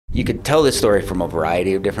You could tell this story from a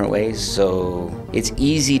variety of different ways. So it's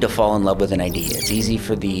easy to fall in love with an idea. It's easy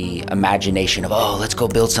for the imagination of, oh, let's go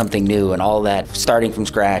build something new and all that, starting from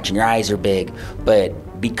scratch and your eyes are big.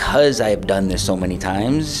 But because I have done this so many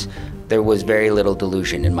times, there was very little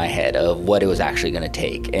delusion in my head of what it was actually going to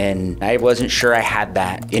take. And I wasn't sure I had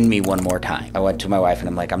that in me one more time. I went to my wife and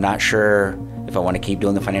I'm like, I'm not sure if I want to keep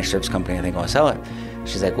doing the financial service company. I think I want to sell it.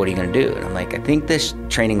 She's like, what are you going to do? And I'm like, I think this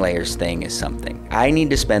training layers thing is something. I need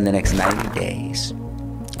to spend the next 90 days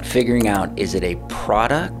figuring out, is it a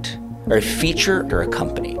product or a feature or a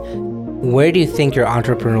company? Where do you think your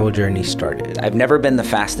entrepreneurial journey started? I've never been the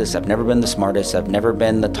fastest. I've never been the smartest. I've never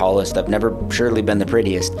been the tallest. I've never surely been the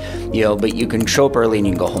prettiest, but you can show up early and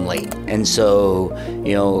you can go home late. And so,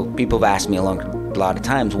 people have asked me a lot of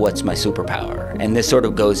times, what's my superpower? And this sort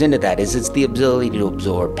of goes into that, it's the ability to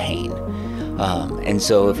absorb pain. And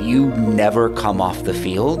so if you never come off the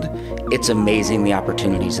field, it's amazing the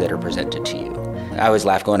opportunities that are presented to you. I always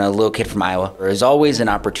laugh going, a little kid from Iowa. There's always an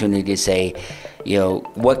opportunity to say,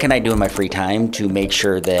 what can I do in my free time to make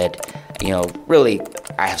sure that, really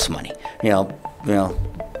I have some money.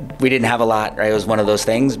 We didn't have a lot, right? It was one of those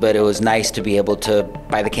things, but it was nice to be able to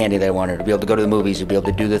buy the candy that I wanted, to be able to go to the movies, to be able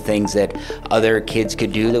to do the things that other kids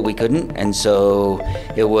could do that we couldn't. And so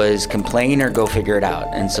it was complain or go figure it out.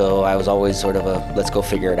 And so I was always sort of a let's go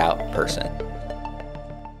figure it out person.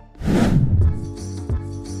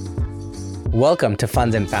 Welcome to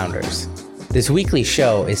Funds and Founders. This weekly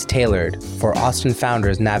show is tailored for Austin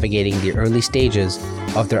founders navigating the early stages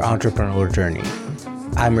of their entrepreneurial journey.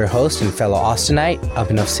 I'm your host and fellow Austinite,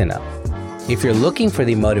 Abhinav Sinha. If you're looking for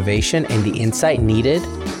the motivation and the insight needed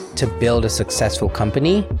to build a successful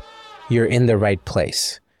company, you're in the right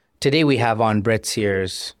place. Today we have on Bret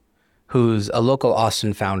Siers, who's a local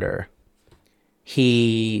Austin founder.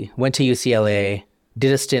 He went to UCLA,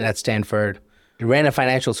 did a stint at Stanford, ran a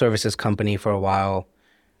financial services company for a while,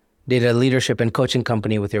 did a leadership and coaching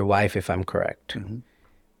company with your wife, if I'm correct. Mm-hmm.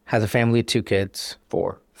 Has a family of 2 kids.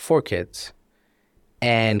 Four kids.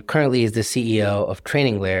 And currently is the CEO of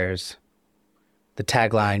Training Layers, the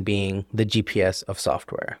tagline being the GPS of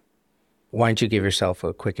software. Why don't you give yourself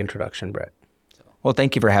a quick introduction, Bret? Well,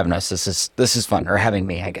 thank you for having us. This is fun, or having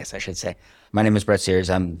me, I guess I should say. My name is Bret Siers.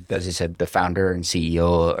 I'm, as you said, the founder and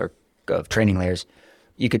CEO of Training Layers.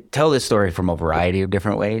 You could tell this story from a variety of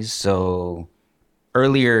different ways. So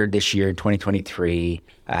earlier this year, 2023,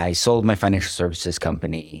 I sold my financial services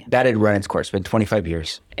company. That had run its course, been 25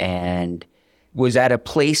 years, and was at a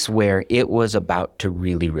place where it was about to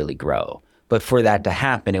really, really grow. But for that to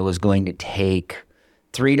happen, it was going to take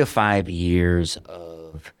 3 to 5 years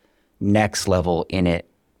of next level in it,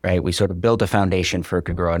 right? We sort of built a foundation for it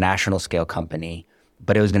to grow a national scale company,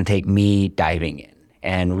 but it was going to take me diving in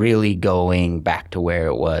and really going back to where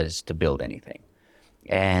it was to build anything.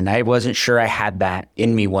 And I wasn't sure I had that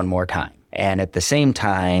in me one more time. And at the same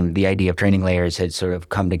time, the idea of Training Layers had sort of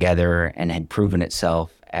come together and had proven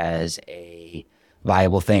itself as a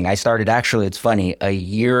viable thing. I started, actually, it's funny, a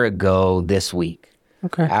year ago this week.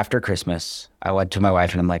 Okay. After Christmas, I went to my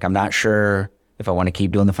wife and I'm like, I'm not sure if I want to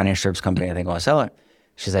keep doing the financial service company. I think I want to sell it.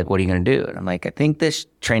 She's like, what are you going to do? And I'm like, I think this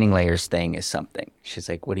Training Layers thing is something. She's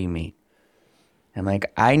like, what do you mean? I'm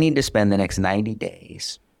like, I need to spend the next 90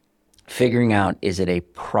 days figuring out, is it a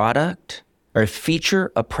product or a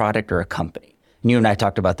feature, a product, or a company? And you and I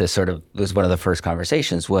talked about this was one of the first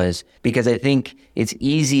conversations, was because I think it's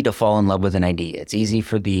easy to fall in love with an idea. It's easy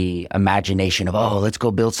for the imagination of, oh, let's go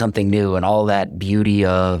build something new and all that beauty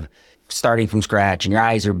of starting from scratch and your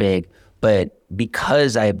eyes are big. But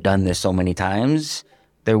because I have done this so many times,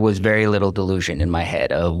 there was very little delusion in my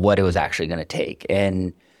head of what it was actually going to take.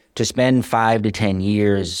 And to spend 5 to 10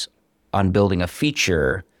 years on building a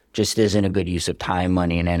feature just isn't a good use of time,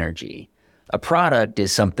 money, and energy. A product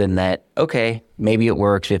is something that, okay, maybe it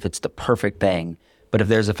works if it's the perfect thing, but if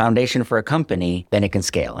there's a foundation for a company, then it can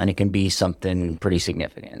scale and it can be something pretty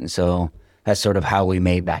significant. And so that's sort of how we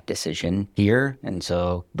made that decision here. And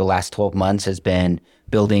so the last 12 months has been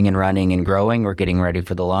building and running and growing. We're getting ready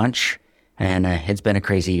for the launch, and it's been a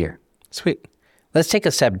crazy year. Sweet. Let's take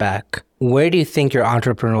a step back. Where do you think your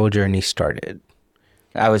entrepreneurial journey started?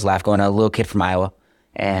 I always laugh going, a little kid from Iowa.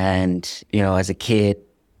 And, as a kid,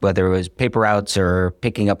 whether it was paper routes or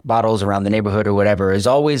picking up bottles around the neighborhood or whatever, is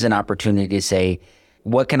always an opportunity to say,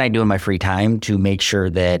 what can I do in my free time to make sure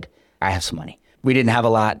that I have some money? We didn't have a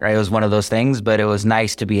lot, right? It was one of those things, but it was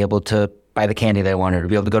nice to be able to buy the candy that I wanted, to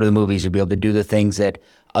be able to go to the movies, to be able to do the things that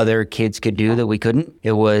other kids could do that we couldn't.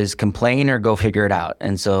 It was complain or go figure it out.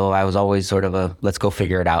 And so I was always sort of a let's go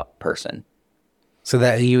figure it out person. So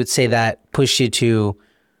that you would say that pushed you to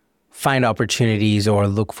find opportunities or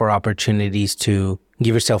look for opportunities to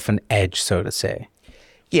give yourself an edge, so to say?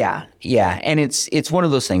 Yeah. And it's one of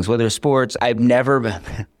those things, whether it's sports, I've never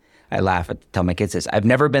been, I laugh and tell my kids this, I've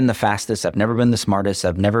never been the fastest, I've never been the smartest,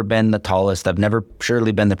 I've never been the tallest, I've never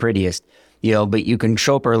surely been the prettiest, but you can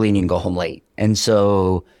show up early and you can go home late. And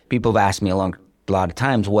so people have asked me a lot of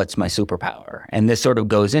times, what's my superpower? And this sort of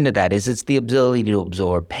goes into that, is it's the ability to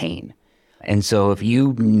absorb pain. And so if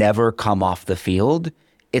you never come off the field,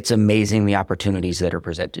 it's amazing the opportunities that are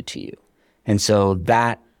presented to you. And so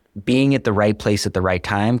that being at the right place at the right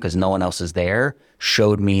time, because no one else is there,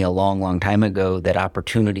 showed me a long, long time ago that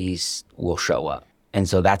opportunities will show up. And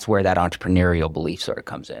so that's where that entrepreneurial belief sort of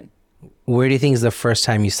comes in. Where do you think is the first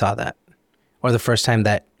time you saw that? Or the first time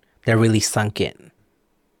that really sunk in?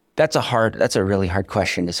 That's a really hard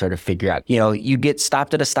question to sort of figure out. You get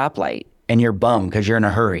stopped at a stoplight and you're bummed because you're in a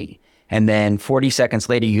hurry. And then 40 seconds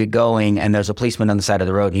later you get going and there's a policeman on the side of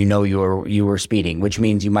the road and you were speeding, which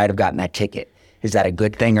means you might have gotten that ticket. Is that a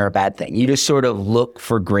good thing or a bad thing? You just sort of look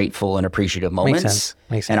for grateful and appreciative moments.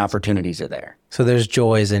 Makes sense. And opportunities are there. So there's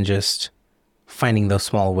joys in just finding those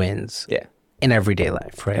small wins in everyday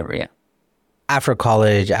life, right? Yeah. After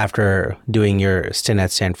college, after doing your stint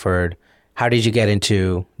at Stanford, how did you get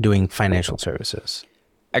into doing financial services?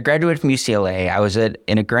 I graduated from UCLA. I was in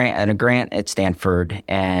a grant at Stanford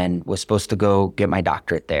and was supposed to go get my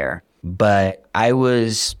doctorate there. But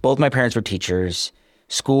both my parents were teachers.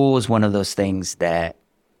 School was one of those things that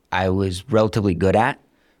I was relatively good at,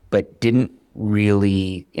 but didn't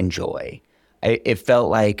really enjoy. It felt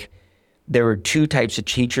like there were two types of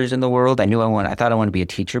teachers in the world. I thought I wanted to be a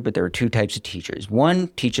teacher, but there were two types of teachers. One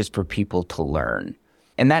teaches for people to learn.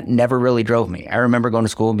 And that never really drove me. I remember going to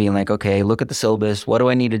school and being like, okay, look at the syllabus. What do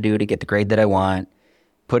I need to do to get the grade that I want?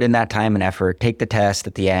 Put in that time and effort, take the test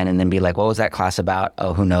at the end, and then be like, what was that class about?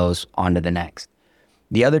 Oh, who knows? On to the next.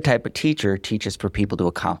 The other type of teacher teaches for people to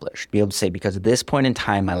accomplish, be able to say, because at this point in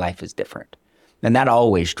time, my life is different. And that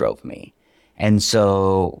always drove me. And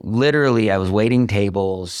so literally I was waiting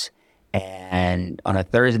tables and on a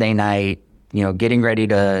Thursday night, getting ready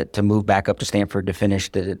to move back up to Stanford to finish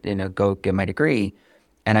go get my degree.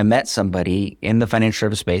 And I met somebody in the financial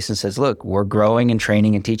service space and says, look, we're growing and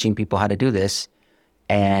training and teaching people how to do this.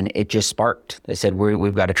 And it just sparked. They said,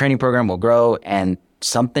 we've got a training program, we'll grow. And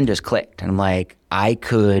something just clicked. And I'm like, I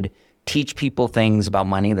could teach people things about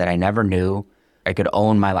money that I never knew. I could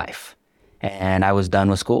own my life. And I was done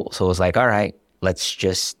with school. So it was like, all right, let's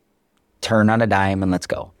just turn on a dime and let's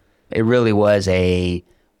go. It really was a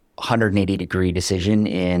 180-degree decision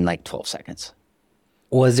in like 12 seconds.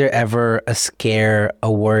 Was there ever a scare,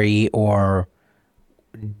 a worry, or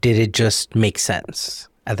did it just make sense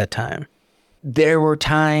at the time? There were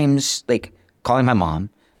times like calling my mom,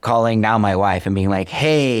 calling now my wife and being like,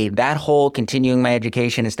 hey, that whole continuing my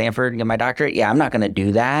education at Stanford and get my doctorate, I'm not going to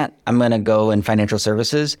do that. I'm going to go in financial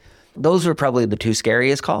services. Those were probably the two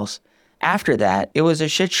scariest calls. After that, it was a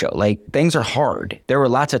shit show. Like, things are hard. There were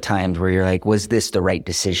lots of times where you're like, was this the right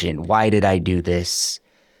decision? Why did I do this?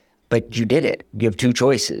 But you did it. You have two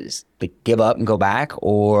choices, like give up and go back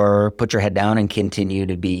or put your head down and continue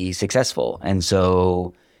to be successful. And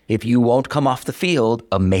so if you won't come off the field,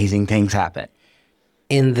 amazing things happen.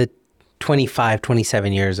 In the 25,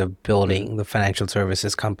 27 years of building the financial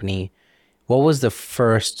services company, what was the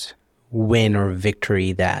first win or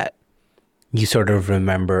victory that you sort of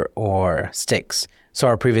remember or sticks? So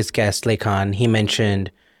our previous guest, Lakan, he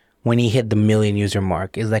mentioned when he hit the 1 million user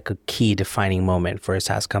mark is like a key defining moment for a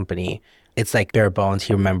SaaS company. It's like bare bones.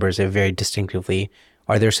 He remembers it very distinctively.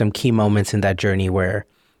 Are there some key moments in that journey where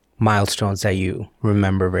milestones that you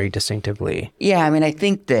remember very distinctively? Yeah, I mean, I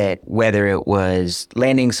think that whether it was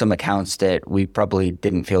landing some accounts that we probably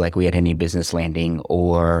didn't feel like we had any business landing,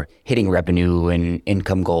 or hitting revenue and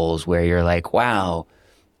income goals where you're like, wow,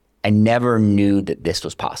 I never knew that this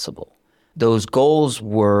was possible. Those goals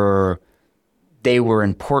were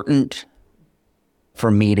important for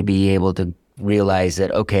me to be able to realize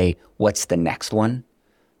that, okay, what's the next one?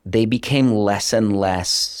 They became less and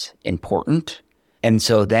less important. And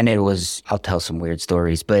so then it was, I'll tell some weird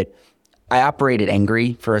stories, but I operated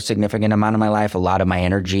angry for a significant amount of my life. A lot of my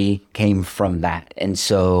energy came from that. And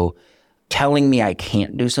so telling me I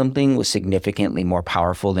can't do something was significantly more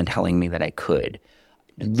powerful than telling me that I could.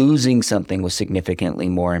 Losing something was significantly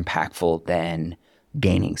more impactful than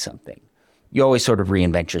gaining something. You always sort of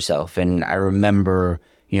reinvent yourself. And I remember,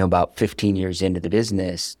 about 15 years into the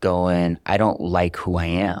business going, I don't like who I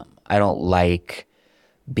am. I don't like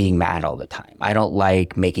being mad all the time. I don't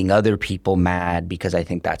like making other people mad because I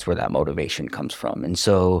think that's where that motivation comes from. And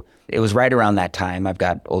so it was right around that time, I've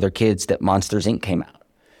got older kids, that Monsters Inc. came out.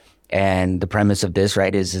 And the premise of this,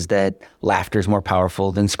 right, is that laughter is more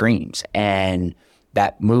powerful than screams. And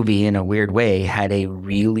that movie, in a weird way, had a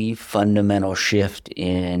really fundamental shift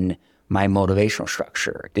in my motivational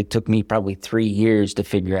structure. It took me probably 3 years to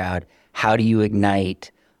figure out, how do you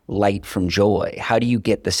ignite light from joy? How do you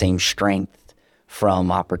get the same strength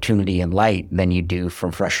from opportunity and light than you do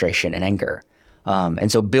from frustration and anger?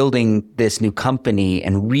 And so building this new company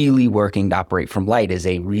and really working to operate from light is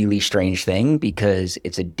a really strange thing because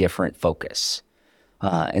it's a different focus.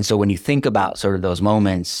 And so when you think about sort of those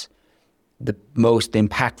moments, the most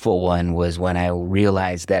impactful one was when I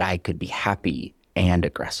realized that I could be happy and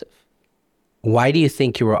aggressive. Why do you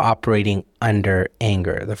think you were operating under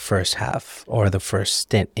anger the first half or the first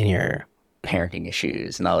stint in your parenting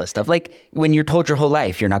issues and all this stuff? Like when you're told your whole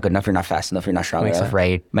life, you're not good enough, you're not fast enough, you're not strong enough,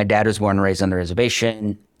 right? My dad was born and raised on the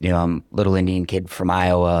reservation. I'm a little Indian kid from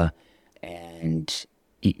Iowa, and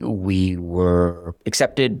we were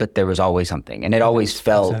accepted, but there was always something. And it always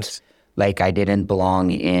felt like I didn't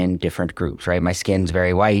belong in different groups, right? My skin's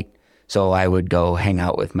very white. So I would go hang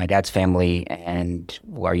out with my dad's family and,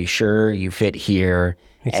 are you sure you fit here?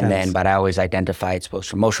 But I always identified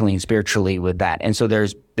both emotionally and spiritually with that. And so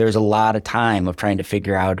there's a lot of time of trying to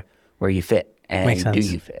figure out where you fit and do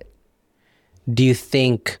you fit. Do you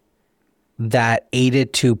think that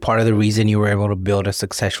aided to part of the reason you were able to build a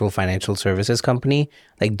successful financial services company?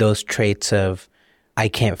 Like those traits of, I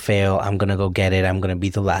can't fail, I'm going to go get it, I'm going to be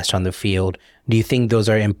the last on the field. Do you think those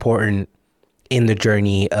are important in the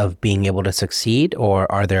journey of being able to succeed, or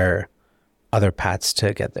are there other paths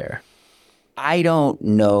to get there? I don't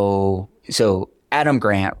know. So Adam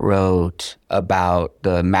Grant wrote about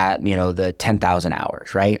the 10,000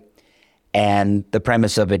 hours, right? And the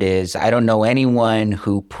premise of it is, I don't know anyone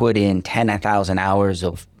who put in 10,000 hours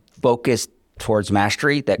of focus towards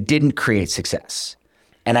mastery that didn't create success.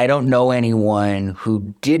 And I don't know anyone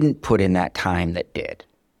who didn't put in that time that did,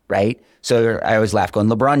 right? So I always laugh going,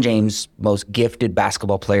 LeBron James, most gifted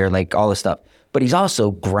basketball player, like all this stuff, but he's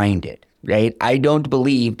also grinded, right? I don't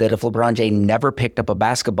believe that if LeBron James never picked up a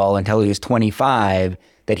basketball until he was 25,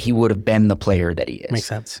 that he would have been the player that he is. Makes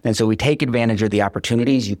sense. And so we take advantage of the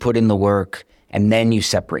opportunities, you put in the work, and then you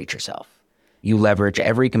separate yourself. You leverage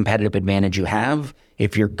every competitive advantage you have.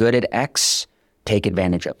 If you're good at X, take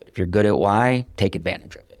advantage of it. If you're good at Y, take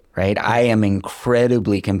advantage of it, right? I am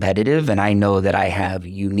incredibly competitive, and I know that I have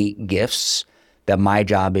unique gifts that my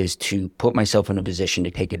job is to put myself in a position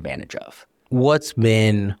to take advantage of. What's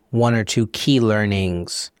been one or two key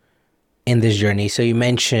learnings in this journey? So you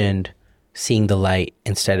mentioned seeing the light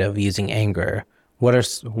instead of using anger. What are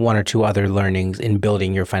one or two other learnings in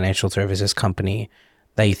building your financial services company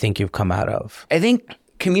that you think you've come out of? I think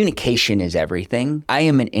communication is everything. I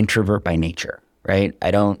am an introvert by nature, right?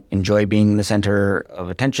 I don't enjoy being the center of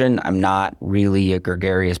attention. I'm not really a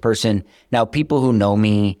gregarious person. Now, people who know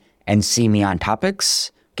me and see me on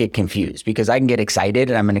topics get confused because I can get excited,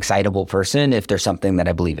 and I'm an excitable person if there's something that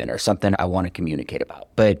I believe in or something I want to communicate about.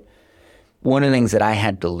 But one of the things that I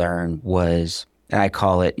had to learn was, and I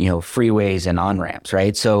call it, freeways and on-ramps,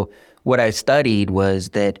 right? So what I studied was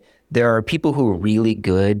that there are people who are really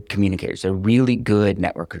good communicators. They're really good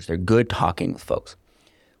networkers. They're good talking with folks.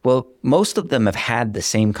 Well, most of them have had the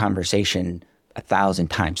same conversation 1,000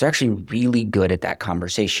 times. They're actually really good at that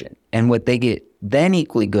conversation. And what they get then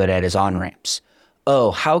equally good at is on-ramps. Oh,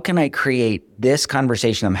 how can I create this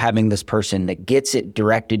conversation I'm having this person that gets it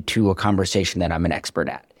directed to a conversation that I'm an expert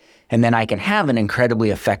at? And then I can have an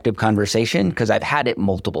incredibly effective conversation because I've had it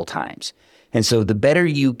multiple times. And so the better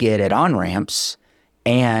you get at on-ramps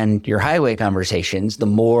and your highway conversations, the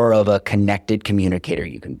more of a connected communicator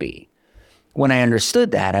you can be. When I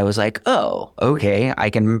understood that, I was like, oh, okay, I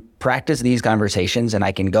can practice these conversations and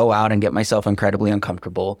I can go out and get myself incredibly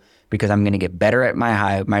uncomfortable because I'm going to get better at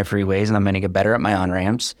my freeways and I'm going to get better at my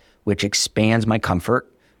on-ramps, which expands my comfort,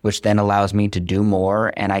 which then allows me to do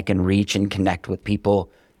more, and I can reach and connect with people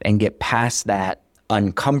and get past that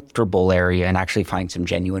uncomfortable area and actually find some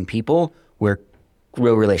genuine people where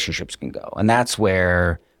real relationships can go. And that's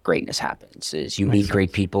where greatness happens, is you meet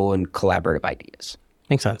great people and collaborative ideas.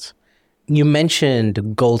 Makes sense. You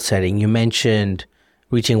mentioned goal setting. You mentioned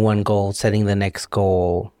reaching one goal, setting the next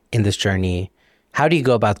goal in this journey. How do you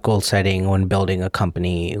go about goal setting when building a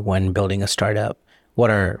company, when building a startup? What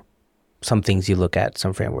are some things you look at,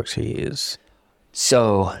 some frameworks you use?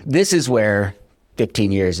 So this is where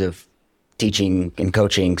 15 years of teaching and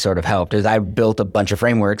coaching sort of helped, is I built a bunch of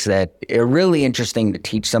frameworks that are really interesting to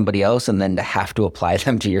teach somebody else and then to have to apply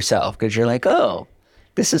them to yourself because you're like, oh,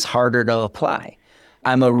 this is harder to apply.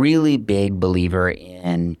 I'm a really big believer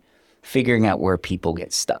in figuring out where people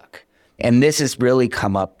get stuck. And this has really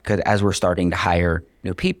come up because as we're starting to hire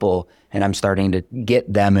new people and I'm starting to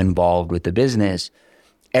get them involved with the business,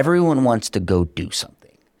 everyone wants to go do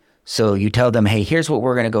something. So you tell them, hey, here's what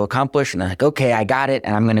we're going to go accomplish. And they're like, okay, I got it.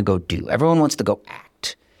 And I'm going to go do. Everyone wants to go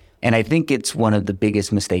act. And I think it's one of the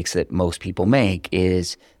biggest mistakes that most people make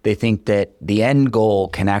is they think that the end goal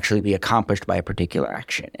can actually be accomplished by a particular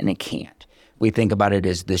action, and it can't. We think about it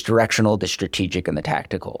as this directional, the strategic, and the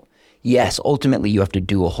tactical. Yes, ultimately you have to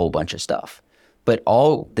do a whole bunch of stuff, but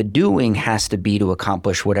all the doing has to be to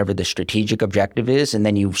accomplish whatever the strategic objective is, and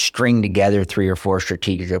then you string together 3 or 4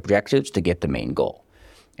 strategic objectives to get the main goal.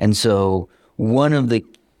 And so one of the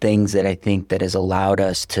things that I think that has allowed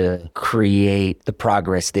us to create the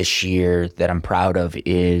progress this year that I'm proud of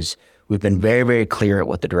is we've been very, very clear at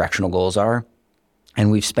what the directional goals are. And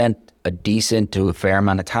we've spent a decent to a fair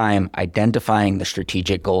amount of time identifying the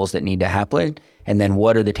strategic goals that need to happen. And then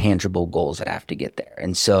what are the tangible goals that have to get there?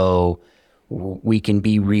 And so we can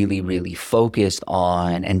be really, really focused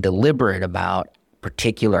on and deliberate about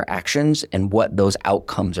particular actions and what those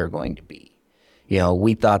outcomes are going to be. You know,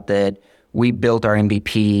 we thought that we built our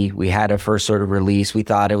MVP. We had a first sort of release. We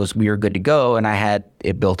thought we were good to go, and I had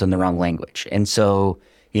it built in the wrong language. And so,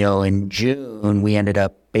 you know, in June, we ended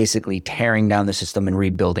up basically tearing down the system and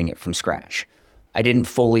rebuilding it from scratch. I didn't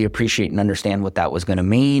fully appreciate and understand what that was going to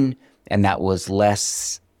mean, and that was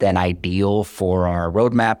less than ideal for our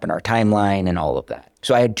roadmap and our timeline and all of that.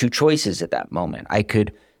 So I had 2 choices at that moment. I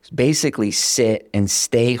could basically sit and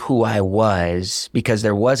stay who I was because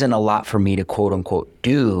there wasn't a lot for me to quote unquote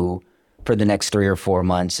do for the next 3 or 4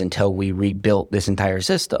 months until we rebuilt this entire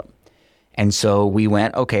system. And so we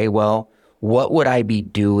went, okay, well, what would I be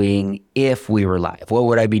doing if we were live? What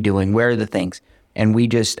would I be doing? Where are the things? And we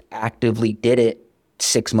just actively did it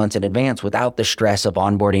 6 months in advance without the stress of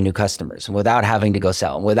onboarding new customers, without having to go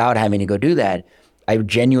sell, without having to go do that. I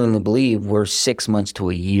genuinely believe we're 6 months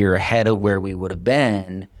to a year ahead of where we would have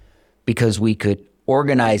been because we could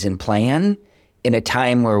organize and plan in a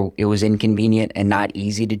time where it was inconvenient and not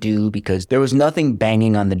easy to do because there was nothing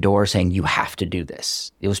banging on the door saying, you have to do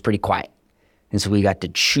this. It was pretty quiet. And so we got to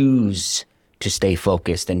choose to stay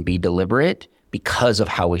focused and be deliberate because of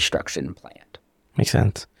how we structured and planned. Makes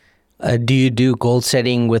sense. Do you do goal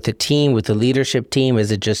setting with a team, with a leadership team? Is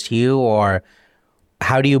it just you, or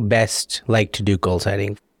how do you best like to do goal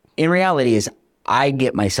setting? In reality is I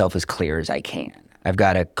get myself as clear as I can. I've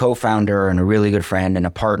got a co-founder and a really good friend and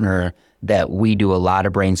a partner that we do a lot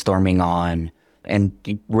of brainstorming on, and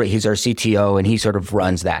he's our CTO and he sort of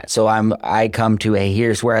runs that. So I come to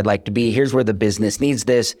here's where I'd like to be, here's where the business needs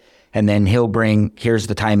this, and then he'll bring, here's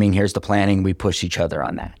the timing, here's the planning, we push each other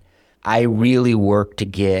on that. I really work to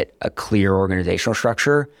get a clear organizational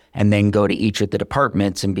structure and then go to each of the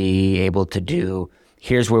departments and be able to do,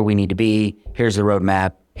 here's where we need to be, here's the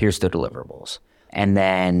roadmap, here's the deliverables. And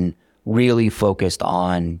then really focused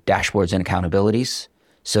on dashboards and accountabilities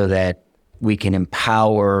so that we can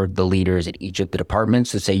empower the leaders at each of the departments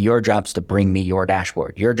to say, your job's to bring me your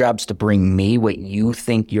dashboard. Your job's to bring me what you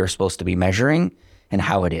think you're supposed to be measuring and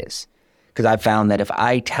how it is. Because I've found that if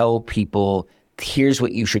I tell people, here's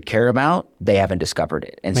what you should care about, they haven't discovered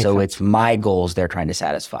it. And so it's my goals they're trying to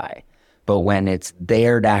satisfy. But when it's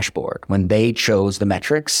their dashboard, when they chose the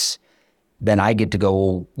metrics, then I get to go,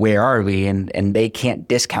 well, where are we? And they can't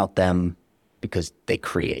discount them because they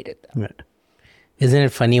created them. Right. Isn't it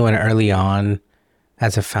funny when early on,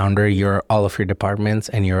 as a founder, you're all of your departments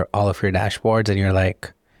and you're all of your dashboards and you're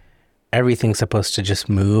like, everything's supposed to just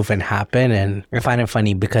move and happen. And I find it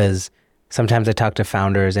funny because sometimes I talk to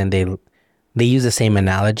founders and they use the same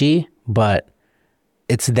analogy, but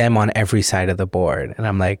it's them on every side of the board. And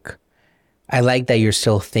I'm like, I like that you're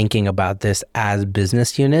still thinking about this as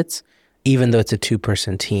business units, even though it's a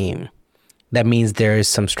 2-person team. That means there is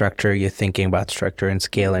some structure. You're thinking about structure and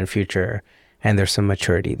scale and future, and there's some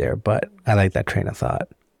maturity there. But I like that train of thought.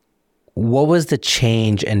 What was the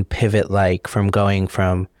change and pivot like from going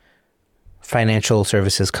from financial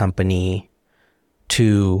services company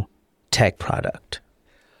to tech product?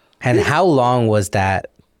 And how long was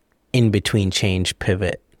that in between change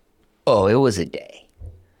pivot? Oh, it was a day.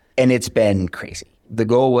 And it's been crazy. The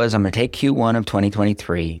goal was I'm going to take Q1 of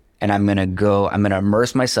 2023 and I'm going to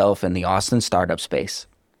immerse myself in the Austin startup space.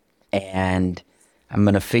 And I'm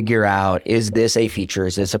going to figure out, is this a feature?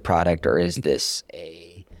 Is this a product? Or is this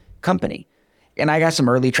a company? And I got some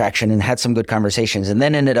early traction and had some good conversations and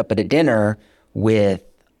then ended up at a dinner with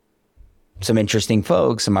some interesting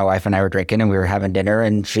folks. And my wife and I were drinking and we were having dinner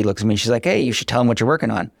and she looks at me and she's like, hey, you should tell them what you're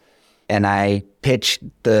working on. And I pitched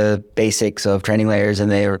the basics of training layers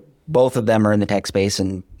and both of them are in the tech space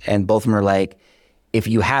and both of them are like, if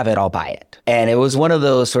you have it, I'll buy it. And it was one of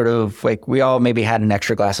those sort of like, we all maybe had an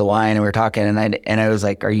extra glass of wine and we were talking and I was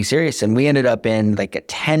like, are you serious? And we ended up in like a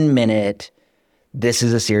 10-minute, this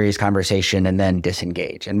is a serious conversation, and then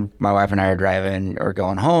disengage. And my wife and I are driving or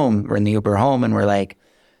going home. We're in the Uber home and we're like,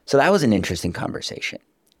 so that was an interesting conversation.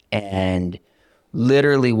 And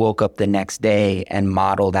literally woke up the next day and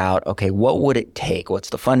modeled out, okay, what would it take? What's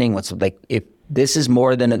the funding? What's like, if this is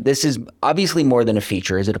this is obviously more than a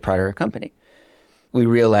feature, is it a product or company? We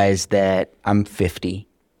realized that I'm 50.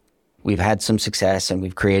 We've had some success and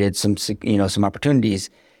we've created some opportunities.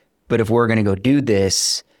 But if we're going to go do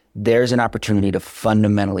this, there's an opportunity to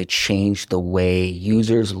fundamentally change the way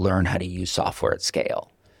users learn how to use software at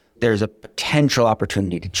scale. There's a potential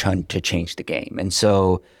opportunity to change the game. And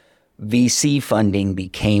so VC funding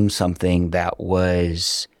became something that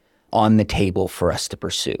was on the table for us to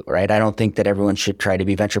pursue, right? I don't think that everyone should try to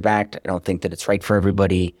be venture-backed. I don't think that it's right for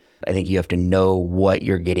everybody. I think you have to know what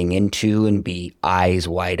you're getting into and be eyes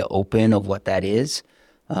wide open of what that is.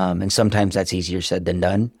 And sometimes that's easier said than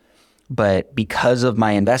done. But because of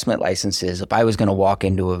my investment licenses, if I was going to walk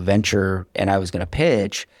into a venture and I was going to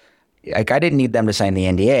pitch, like I didn't need them to sign the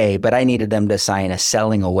NDA, but I needed them to sign a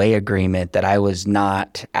selling away agreement that I was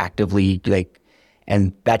not actively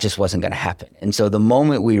and that just wasn't going to happen. And so the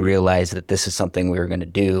moment we realized that this is something we were going to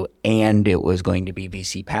do and it was going to be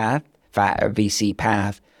VC path,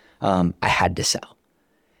 I had to sell.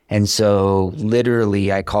 And so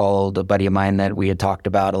literally I called a buddy of mine that we had talked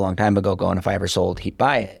about a long time ago going, if I ever sold, he'd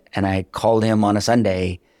buy it. And I called him on a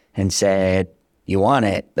Sunday and said, you want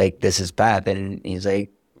it? Like, this is path. And he's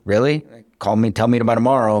like, really? Call me, tell me about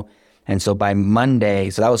tomorrow. And so by Monday,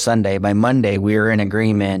 so that was Sunday, by Monday, we were in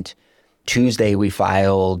agreement. Tuesday, we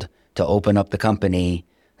filed to open up the company.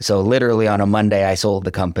 So literally on a Monday, I sold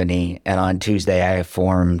the company. And on Tuesday, I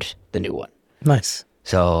formed the new one. Nice.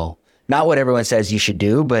 So not what everyone says you should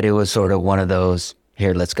do, but it was sort of one of those,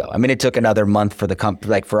 here, let's go. I mean, it took another month for the company,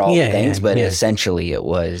 like for all the things, but essentially it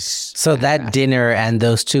was. So that dinner and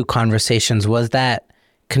those two conversations, was that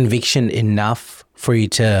conviction enough for you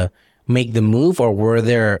to make the move, or was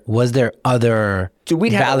there other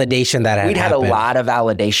validation that had happened? We'd had a lot of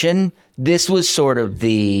validation. This was sort of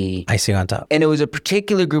the icing on top. And it was a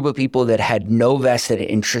particular group of people that had no vested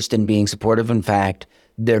interest in being supportive. In fact,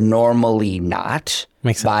 they're normally not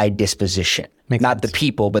by disposition. Not the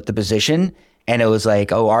people, but the position. And it was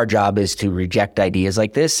like, oh, our job is to reject ideas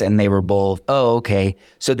like this. And they were both, oh, okay.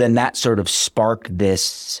 So then that sort of sparked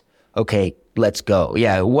this, okay, let's go.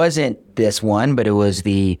 Yeah, it wasn't this one, but it was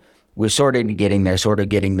we're sort of getting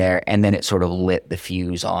there. And then it sort of lit the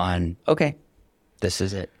fuse on, okay, this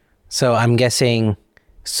is it. So I'm guessing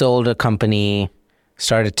sold a company,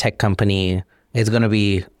 started a tech company. It's going to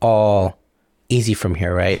be all easy from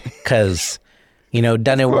here, right? Because,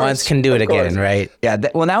 done it once, can do it again, right? Yeah.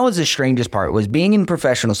 That was the strangest part, was being in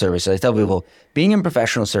professional services. I tell people, being in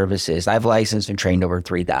professional services, I've licensed and trained over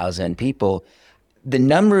 3,000 people. The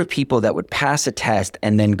number of people that would pass a test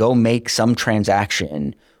and then go make some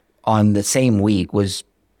transaction on the same week was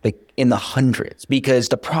like in the hundreds, because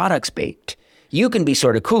the product's baked. You can be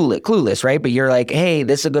sort of clueless, right? But you're like, hey,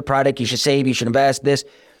 this is a good product. You should save, you should invest this.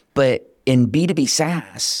 But in B2B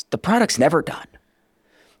SaaS, the product's never done.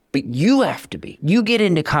 But you have to be. You get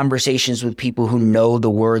into conversations with people who know the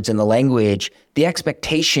words and the language. The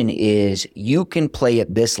expectation is you can play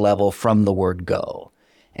at this level from the word go.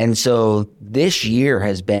 And so this year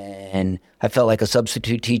has been, I felt like a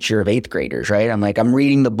substitute teacher of 8th graders, right? I'm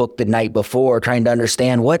reading the book the night before, trying to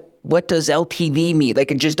understand what does LTV mean?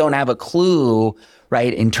 Like, I just don't have a clue,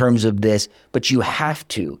 right, in terms of this, but you have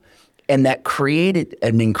to. And that created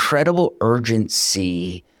an incredible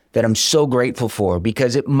urgency that I'm so grateful for,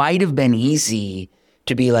 because it might have been easy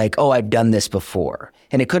to be like, oh, I've done this before.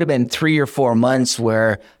 And it could have been 3 or 4 months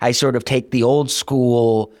where I sort of take the old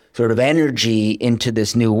school sort of energy into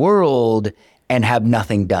this new world and have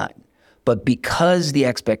nothing done. But because the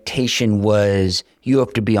expectation was you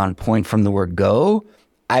have to be on point from the word go,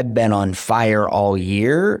 I've been on fire all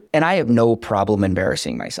year, and I have no problem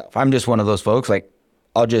embarrassing myself. I'm just one of those folks, like,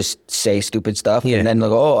 I'll just say stupid stuff and then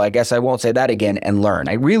go, oh, I guess I won't say that again, and learn.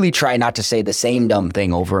 I really try not to say the same dumb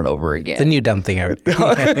thing over and over again. The new dumb thing.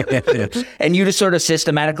 And you just sort of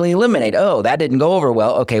systematically eliminate, oh, that didn't go over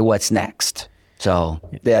well. Okay, what's next? So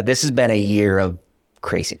yeah, this has been a year of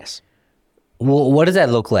craziness. Well, what does that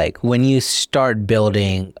look like when you start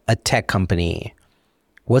building a tech company?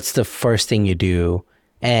 What's the first thing you do,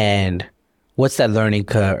 and what's that learning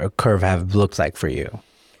curve have looked like for you?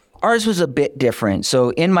 Ours was a bit different.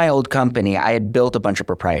 So in my old company, I had built a bunch of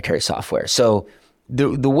proprietary software. So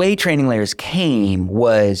the way Training Layers came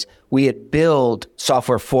was we had built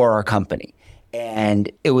software for our company. And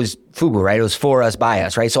it was FUBU, right? It was for us, by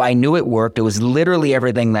us, right? So I knew it worked. It was literally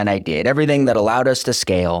everything that I did, everything that allowed us to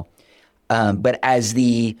scale. But as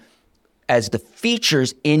the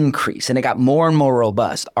features increased and it got more and more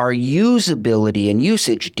robust, our usability and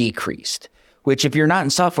usage decreased, which if you're not in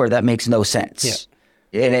software, that makes no sense.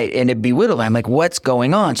 Yeah. And it'd be whittling. I'm like, what's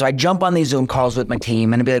going on? So I jump on these Zoom calls with my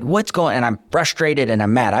team and I'd be like, what's going on? And I'm frustrated and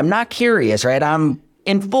I'm mad. I'm not curious, right? I'm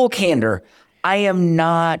in full candor. I am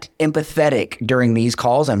not empathetic during these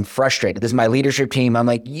calls. I'm frustrated. This is my leadership team. I'm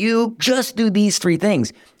like, you just do these 3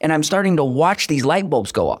 things. And I'm starting to watch these light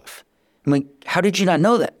bulbs go off. I'm like, how did you not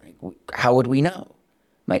know that? How would we know?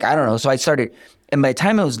 I'm like, I don't know. So I started, and by the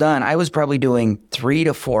time it was done, I was probably doing 3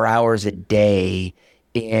 to 4 hours a day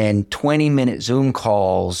in 20-minute Zoom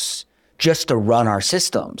calls just to run our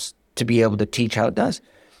systems, to be able to teach how it does.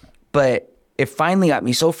 But it finally got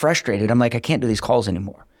me so frustrated. I'm like, I can't do these calls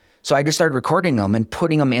anymore. So I just started recording them and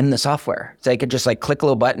putting them in the software. So I could just like click a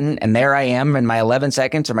little button and there I am in my 11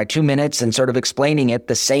 seconds or my 2 minutes and sort of explaining it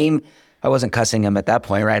the same. I wasn't cussing them at that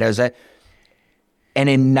point, right? And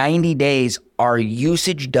in 90 days, our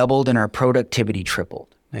usage doubled and our productivity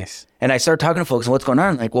tripled. Nice. And I started talking to folks, what's going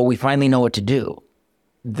on? I'm like, well, we finally know what to do.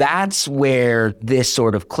 That's where this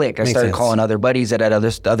sort of clicked. I started calling other buddies at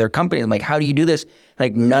other companies. I'm like, how do you do this?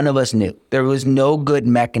 Like, none of us knew. There was no good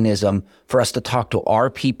mechanism for us to talk to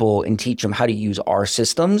our people and teach them how to use our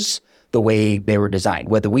systems the way they were designed,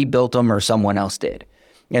 whether we built them or someone else did.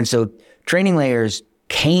 And so Training Layers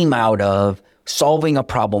came out of solving a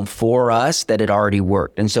problem for us that had already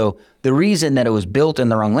worked. And so the reason that it was built in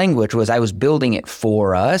the wrong language was I was building it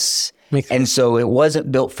for us. And so it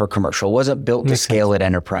wasn't built for commercial, it wasn't built to scale at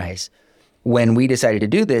enterprise. When we decided to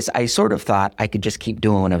do this, I sort of thought I could just keep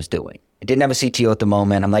doing what I was doing. I didn't have a CTO at the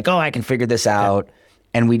moment. I'm like, oh, I can figure this out.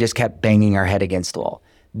 And we just kept banging our head against the wall.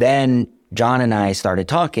 Then John and I started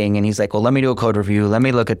talking and he's like, well, let me do a code review. Let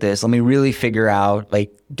me look at this. Let me really figure out,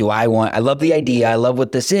 like, I love the idea. I love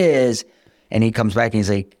what this is. And he comes back and he's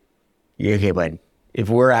like, yeah, okay, bud, if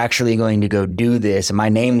we're actually going to go do this and my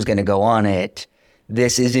name's going to go on it,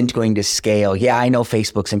 this isn't going to scale. Yeah, I know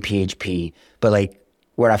Facebook's in PHP, but like,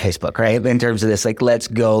 we're not Facebook, right? In terms of this, like, let's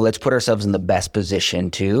put ourselves in the best position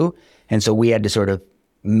too. And so we had to sort of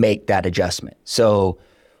make that adjustment. So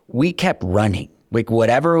we kept running. Like,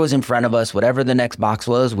 whatever was in front of us, whatever the next box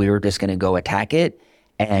was, we were just going to go attack it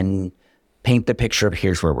and paint the picture of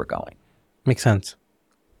here's where we're going. Makes sense.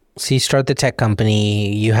 So you start the tech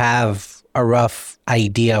company, you have a rough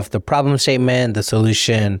idea of the problem statement, the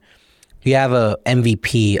solution, you have a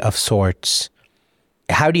MVP of sorts.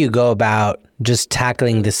 How do you go about just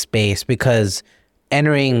tackling this space? Because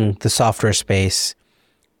entering the software space,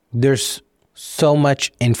 there's so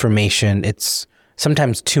much information. It's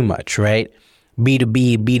sometimes too much, right?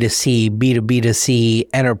 B2B, B2C, B2B2C,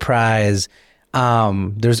 enterprise.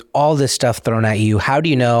 There's all this stuff thrown at you. How do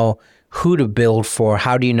you know who to build for?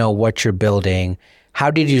 How do you know what you're building?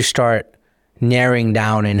 How did you start narrowing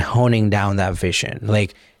down and honing down that vision?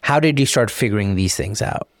 Like, how did you start figuring these things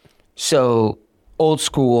out? So old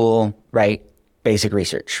school, right? Basic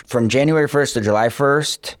research. From January 1st to July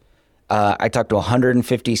 1st, I talked to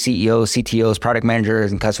 150 CEOs, CTOs, product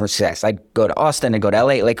managers, and customer success. I'd go to Austin, I'd go to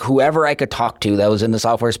LA, like whoever I could talk to that was in the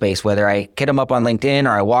software space, whether I hit them up on LinkedIn or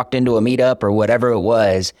I walked into a meetup or whatever it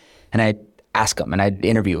was, and I'd ask them and I'd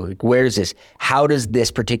interview, like, where's this? How does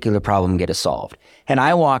this particular problem get solved? And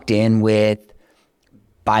I walked in with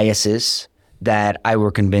biases that I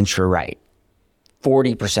were convinced were right.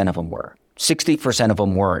 40% of them were. 60% of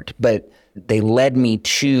them weren't, but they led me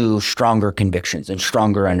to stronger convictions and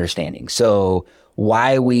stronger understanding. So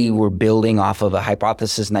why we were building off of a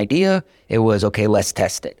hypothesis and idea, it was, okay, let's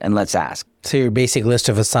test it and let's ask. So your basic list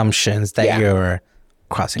of assumptions that you're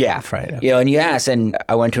crossing off, right? You know, and you asked, and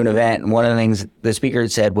I went to an event, and one of the things the speaker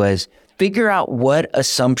had said was, figure out what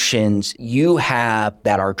assumptions you have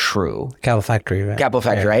that are true. Capital Factory, right? Capital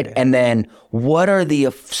Factory, right? Yeah. And then what are the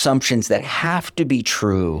assumptions that have to be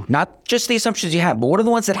true? Not just the assumptions you have, but what are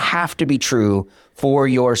the ones that have to be true for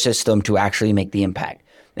your system to actually make the impact?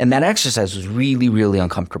 And that exercise was really, really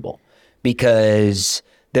uncomfortable because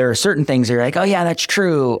there are certain things that you're like, oh yeah, that's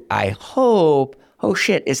true. I hope. Oh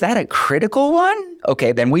shit, is that a critical one?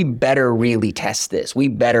 Okay, then we better really test this. We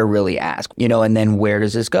better really ask, you know, and then where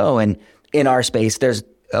does this go? And in our space, there's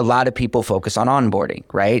a lot of people focus on onboarding,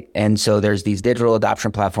 right? And so there's these digital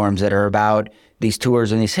adoption platforms that are about these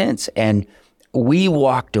tours and these hints. And we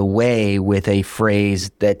walked away with a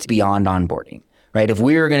phrase that's beyond onboarding, right? If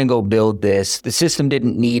we were going to go build this, the system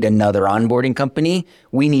didn't need another onboarding company.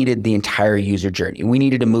 We needed the entire user journey. We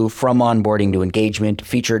needed to move from onboarding to engagement, to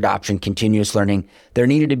feature adoption, continuous learning. There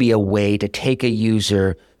needed to be a way to take a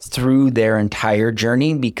user through their entire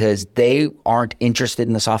journey because they aren't interested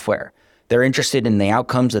in the software. They're interested in the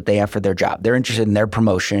outcomes that they have for their job. They're interested in their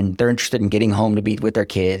promotion. They're interested in getting home to be with their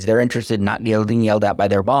kids. They're interested in not getting yelled at by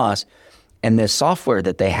their boss. And the software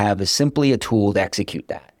that they have is simply a tool to execute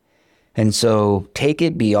that. And so take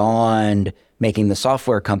it beyond making the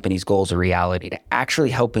software company's goals a reality to actually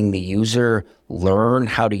helping the user learn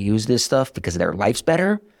how to use this stuff because their life's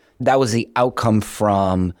better. That was the outcome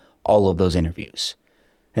from all of those interviews.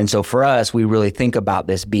 And so for us, we really think about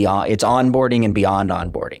this beyond, it's onboarding and beyond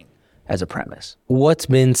onboarding as a premise. What's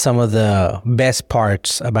been some of the best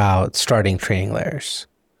parts about starting Training Layers?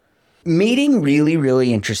 Meeting really,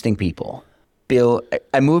 really interesting people. Bill,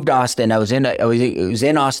 I moved to Austin. I was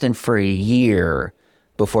in Austin for a year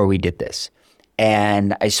before we did this.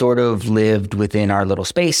 And I sort of lived within our little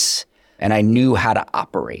space and I knew how to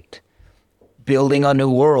operate. Building a new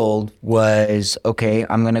world was, okay,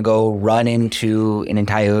 I'm going to go run into an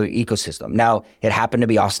entire ecosystem. Now, it happened to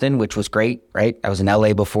be Austin, which was great, right? I was in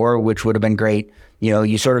LA before, which would have been great. You know,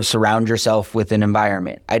 you sort of surround yourself with an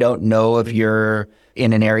environment. I don't know if you're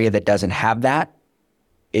in an area that doesn't have that.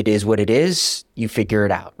 It is what it is. You figure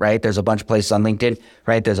it out, right? There's a bunch of places on LinkedIn,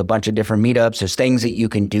 right? There's a bunch of different meetups. There's things that you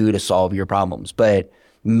can do to solve your problems. But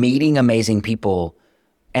meeting amazing people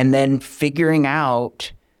and then figuring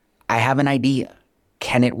out, I have an idea.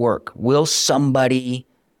 Can it work? Will somebody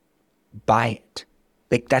buy it?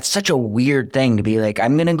 Like, that's such a weird thing to be like,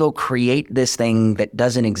 I'm going to go create this thing that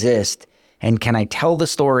doesn't exist. And can I tell the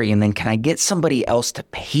story? And then can I get somebody else to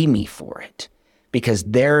pay me for it? Because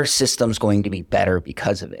their system's going to be better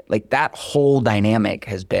because of it. Like, that whole dynamic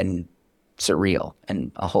has been surreal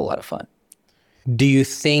and a whole lot of fun. Do you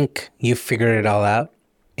think you figured it all out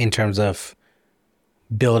in terms of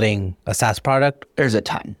building a SaaS product? There's a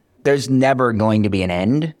ton. There's never going to be an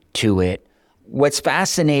end to it. What's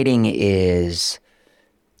fascinating is,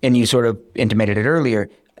 and you sort of intimated it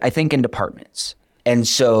earlier, I think in departments. And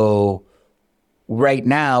so right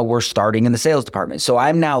now we're starting in the sales department. So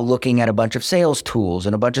I'm now looking at a bunch of sales tools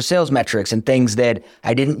and a bunch of sales metrics and things that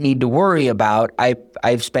I didn't need to worry about.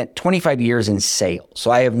 I've spent 25 years in sales,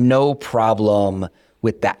 so I have no problem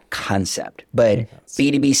with that concept. But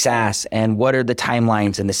B2B SaaS and what are the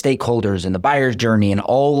timelines and the stakeholders and the buyer's journey and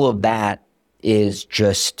all of that is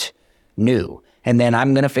just new. And then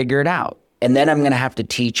I'm going to figure it out. And then I'm going to have to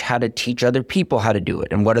teach how to teach other people how to do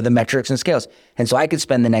it and what are the metrics and scales. And so I could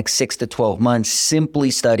spend the next 6 to 12 months simply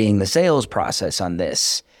studying the sales process on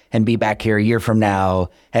this and be back here a year from now.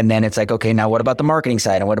 And then it's like, okay, now what about the marketing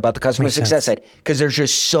side and what about the customer success side? Because there's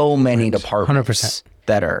just so many departments 100%.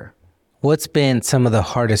 that are. What's been some of the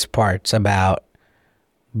hardest parts about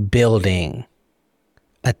building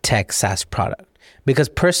a tech SaaS product? Because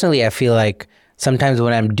personally, I feel like sometimes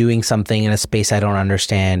when I'm doing something in a space I don't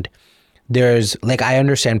understand, there's like, I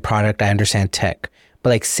understand product, I understand tech,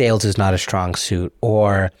 but like sales is not a strong suit,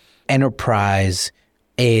 or enterprise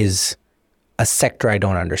is a sector I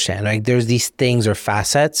don't understand. Like there's these things or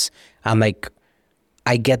facets. I'm like,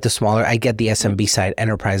 I get the smaller, I get the SMB side,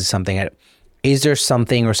 enterprise is something. Is there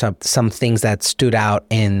something or some things that stood out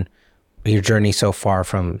in your journey so far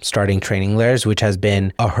from starting Training Layers, which has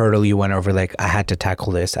been a hurdle you went over, like, I had to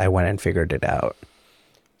tackle this, I went and figured it out?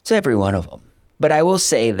 It's every one of them. But I will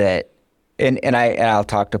say that, and I'll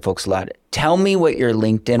talk to folks a lot, tell me what your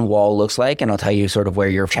LinkedIn wall looks like, and I'll tell you sort of where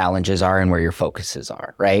your challenges are and where your focuses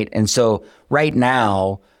are, right? And so right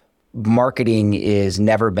now, marketing is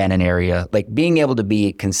never been an area, like being able to be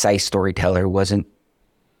a concise storyteller wasn't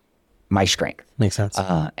my strength. Makes sense.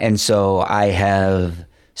 And so I have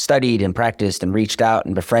studied and practiced and reached out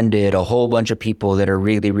and befriended a whole bunch of people that are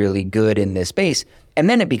really, really good in this space. And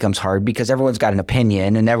then it becomes hard because everyone's got an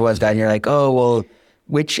opinion and and you're like, oh, well,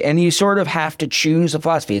 and you sort of have to choose a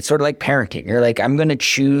philosophy. It's sort of like parenting. You're like, I'm going to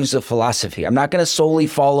choose a philosophy. I'm not going to solely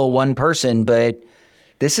follow one person, but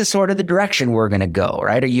this is sort of the direction we're going to go,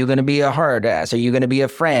 right? Are you going to be a hard ass? Are you going to be a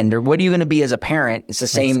friend? Or what are you going to be as a parent? It's the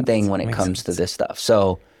same thing when it comes to this stuff.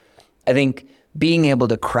 So I think being able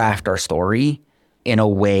to craft our story in a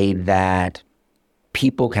way that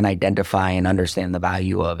people can identify and understand the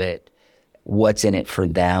value of it, what's in it for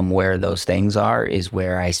them, where those things are, is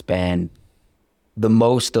where I spend the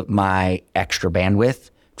most of my extra bandwidth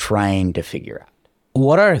trying to figure out.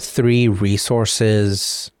 What are 3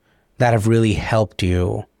 resources that have really helped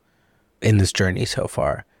you in this journey so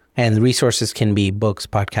far? And the resources can be books,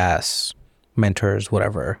 podcasts, mentors,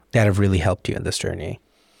 whatever, that have really helped you in this journey.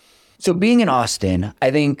 So being in Austin, I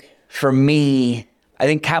think For me, I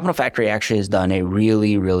think Capital Factory actually has done a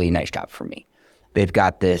really, really nice job for me. They've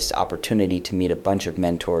got this opportunity to meet a bunch of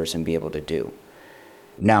mentors and be able to do.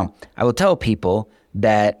 Now, I will tell people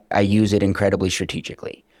that I use it incredibly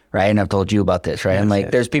strategically, right? And I've told you about this, right? Yes, I'm like,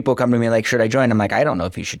 yes. there's people come to me like, should I join? I'm like, I don't know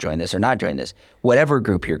if you should join this or not join this. Whatever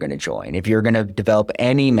group you're going to join, if you're going to develop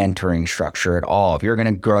any mentoring structure at all, if you're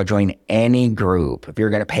going to join any group, if you're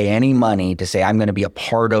going to pay any money to say, I'm going to be a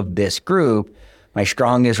part of this group, my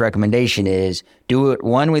strongest recommendation is do it,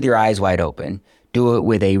 one, with your eyes wide open, do it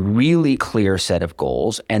with a really clear set of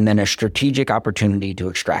goals, and then a strategic opportunity to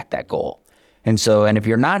extract that goal. And if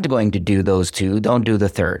you're not going to do those two, don't do the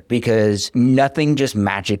third, because nothing just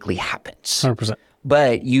magically happens. 100%.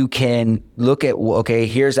 But you can look at, okay,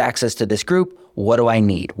 here's access to this group. What do I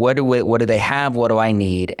need? What do they have? What do I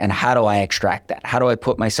need? And how do I extract that? How do I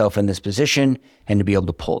put myself in this position and to be able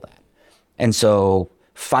to pull that? And so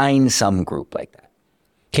find some group like that.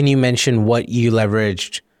 Can you mention what you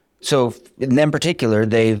leveraged? So in them particular,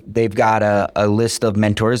 they've got a list of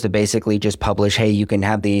mentors that basically just publish, hey, you can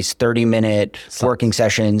have these 30-minute working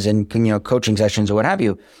sessions and coaching sessions or what have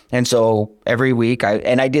you. And so every week,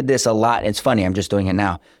 I did this a lot. It's funny, I'm just doing it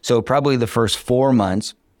now. So probably the first 4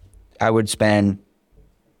 months, I would spend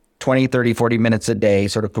 20, 30, 40 minutes a day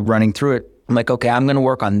sort of running through it. I'm like, okay, I'm going to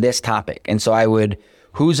work on this topic. And so I would,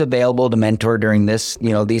 who's available to mentor during this,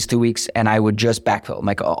 these 2 weeks, and I would just backfill. I'm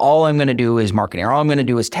like, all I'm going to do is marketing, or all I'm going to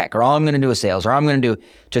do is tech, or all I'm going to do is sales, or all I'm going to do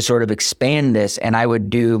to sort of expand this. And I would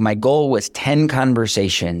do, my goal was 10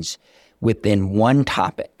 conversations within one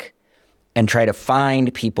topic and try to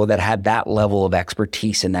find people that had that level of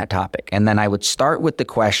expertise in that topic. And then I would start with the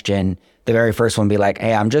question, the very first one be like,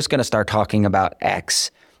 hey, I'm just going to start talking about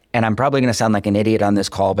X, and I'm probably going to sound like an idiot on this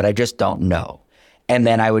call, but I just don't know. And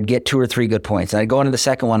then I would get 2 or 3 good points. And I'd go into the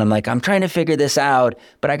second one. I'm like, I'm trying to figure this out,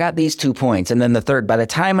 but I got these 2 points. And then the third, by the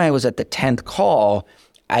time I was at the 10th call,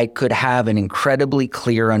 I could have an incredibly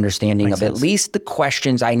clear understanding of at least the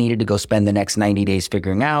questions I needed to go spend the next 90 days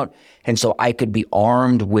figuring out. And so I could be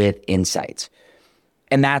armed with insights.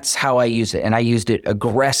 And that's how I used it. And I used it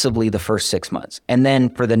aggressively the first 6 months. And then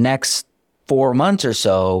for the next 4 months or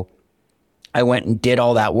so, I went and did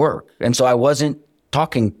all that work. And so I wasn't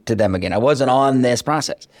talking to them again. I wasn't on this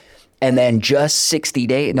process. And then just 60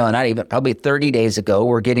 days, no, not even, probably 30 days ago,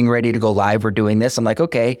 we're getting ready to go live. We're doing this. I'm like,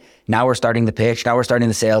 okay, now we're starting the pitch. Now we're starting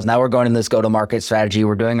the sales. Now we're going in this go-to-market strategy.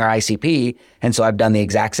 We're doing our ICP. And so I've done the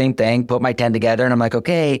exact same thing, put my 10 together, and I'm like,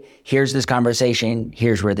 okay, here's this conversation.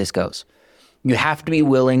 Here's where this goes. You have to be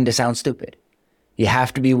willing to sound stupid. You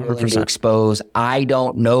have to be willing 100%. to expose, I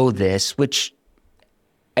don't know this, which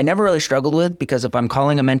I never really struggled with, because if I'm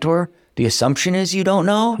calling a mentor, the assumption is you don't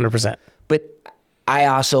know. 100%. But I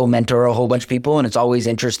also mentor a whole bunch of people, and it's always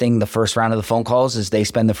interesting. The first round of the phone calls is they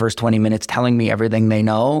spend the first 20 minutes telling me everything they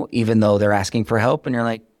know, even though they're asking for help. And you're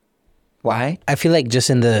like, why? I feel like just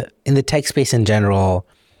in the tech space in general,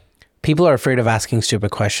 people are afraid of asking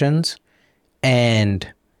stupid questions. And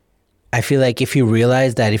I feel like if you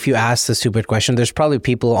realize that if you ask the stupid question, there's probably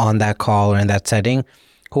people on that call or in that setting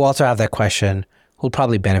who also have that question, who'll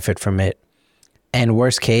probably benefit from it. And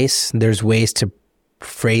worst case, there's ways to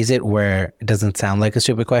phrase it where it doesn't sound like a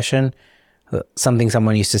stupid question. Something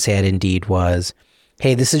someone used to say at Indeed was,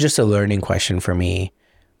 hey, this is just a learning question for me.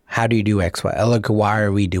 How do you do X, Y? Like, why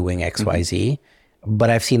are we doing X, Y, Z? But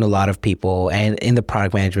I've seen a lot of people, and in the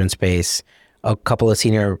product management space, a couple of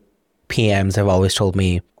senior PMs have always told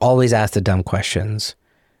me, always ask the dumb questions,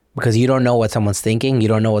 because you don't know what someone's thinking. You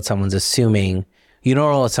don't know what someone's assuming. You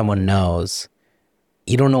don't know what someone knows.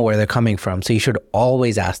 You don't know where they're coming from. So you should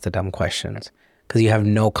always ask the dumb questions, because you have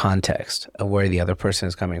no context of where the other person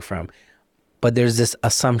is coming from. But there's this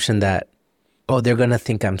assumption that, oh, they're going to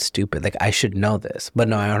think I'm stupid. Like, I should know this. But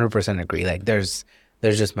no, I 100% agree. Like, there's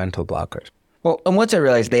just mental blockers. Well, and once I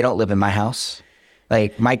realized they don't live in my house,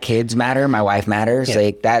 like, my kids matter, my wife matters, Yeah.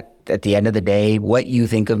 like that, at the end of the day, what you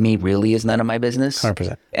think of me really is none of my business.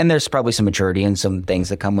 100%. And there's probably some maturity and some things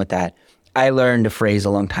that come with that. I learned a phrase a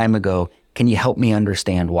long time ago, can you help me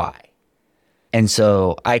understand why? And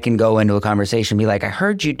so I can go into a conversation and be like, I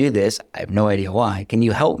heard you do this. I have no idea why. Can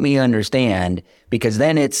you help me understand? Because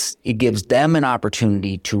then it gives them an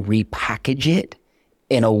opportunity to repackage it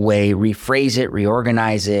in a way, rephrase it,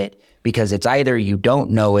 reorganize it, because it's either you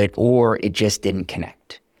don't know it or it just didn't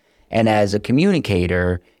connect. And as a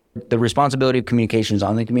communicator, the responsibility of communication is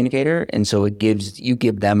on the communicator. And so you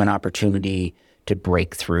give them an opportunity to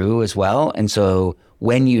break through as well. And so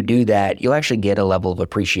when you do that, you'll actually get a level of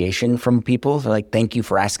appreciation from people. They're like, thank you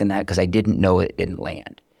for asking that, because I didn't know it didn't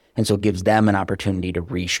land. And so it gives them an opportunity to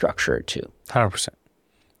restructure it too. 100%.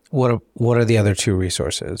 What are the other two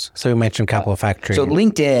resources? So you mentioned Capital Factory. So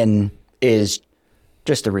LinkedIn is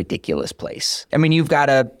just a ridiculous place. I mean, you've got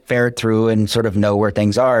to ferret through and sort of know where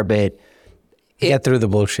things are, but get through the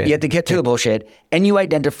bullshit. You have to get through the bullshit, and you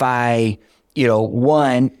identify,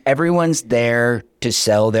 one, everyone's there to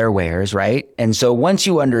sell their wares, right? And so once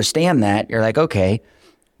you understand that, you're like, okay,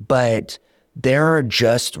 but there are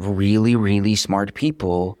just really, really smart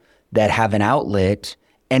people that have an outlet,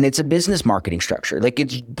 and it's a business marketing structure. Like,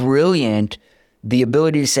 it's brilliant, the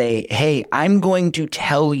ability to say, hey, I'm going to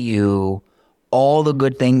tell you all the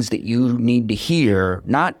good things that you need to hear,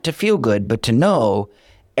 not to feel good, but to know.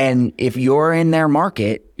 And if you're in their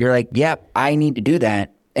market, you're like, yep, I need to do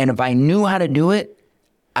that. And if I knew how to do it,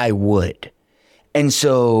 I would. And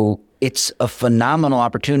so it's a phenomenal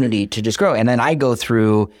opportunity to just grow. And then I go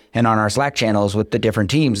through, and on our Slack channels with the different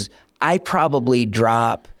teams, I probably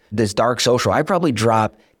drop this dark social. I probably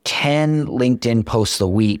drop 10 LinkedIn posts a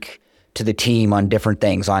week to the team on different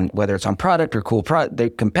things, on whether it's on product or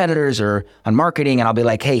the competitors or on marketing. And I'll be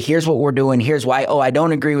like, hey, here's what we're doing. Here's why. Oh, I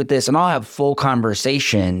don't agree with this. And I'll have full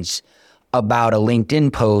conversations about a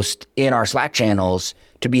LinkedIn post in our Slack channels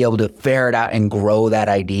to be able to ferret out and grow that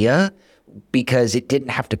idea, because it didn't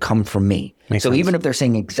have to come from me. Makes sense. Even if they're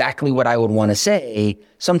saying exactly what I would want to say,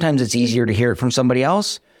 sometimes it's easier to hear it from somebody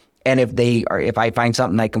else. And if I find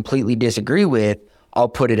something I completely disagree with, I'll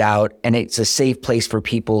put it out, and it's a safe place for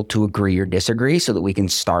people to agree or disagree so that we can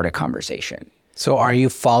start a conversation. So are you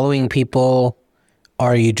following people?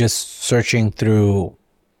 Are you just searching through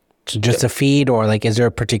just a feed, or like, is there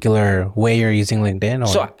a particular way you're using LinkedIn? Or?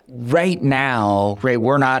 So right now,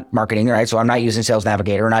 we're not marketing, right? So I'm not using Sales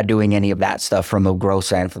Navigator. We're not doing any of that stuff from a growth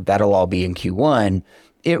standpoint. That'll all be in Q1.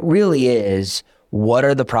 It really is, what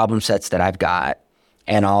are the problem sets that I've got?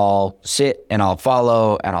 And I'll sit and I'll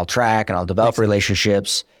follow and I'll track and I'll develop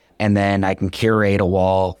relationships. And then I can curate a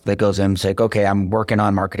wall that goes in and say, okay, I'm working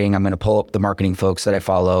on marketing. I'm going to pull up the marketing folks that I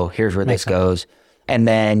follow. Here's where this goes. And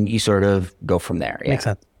then you sort of go from there. Yeah. Makes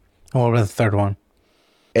sense. What about the third one?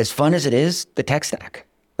 As fun as it is, the tech stack.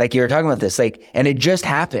 Like, you were talking about this, and it just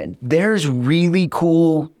happened. There's really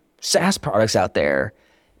cool SaaS products out there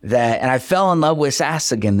and I fell in love with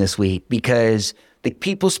SaaS again this week, because the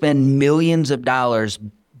people spend millions of dollars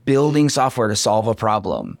building software to solve a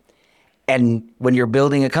problem. And when you're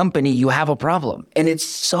building a company, you have a problem. And it's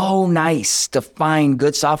so nice to find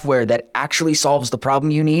good software that actually solves the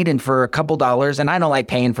problem you need. And for a couple dollars, and I don't like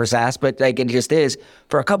paying for SaaS, but it just is,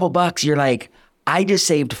 for a couple bucks, you're like, I just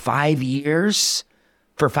saved 5 years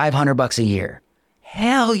for $500 a year.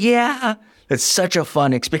 Hell yeah. It's such a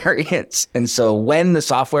fun experience. And so when the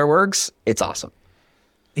software works, it's awesome.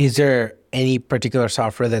 Is there any particular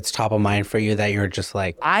software that's top of mind for you that you're just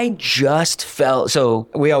like? I just felt, so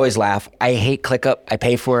we always laugh. I hate ClickUp. I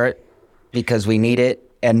pay for it because we need it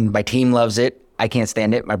and my team loves it. I can't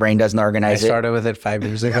stand it. My brain doesn't organize it. I started with it 5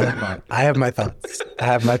 years ago. I have my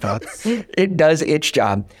thoughts. It does its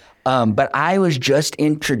job. But I was just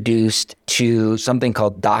introduced to something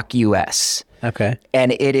called DocUS. Okay.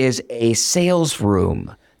 And it is a sales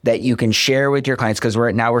room that you can share with your clients, because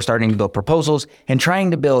we're starting to build proposals and trying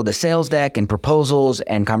to build a sales deck and proposals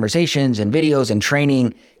and conversations and videos and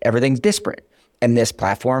training. Everything's disparate. And this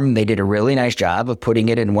platform, they did a really nice job of putting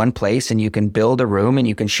it in one place, and you can build a room and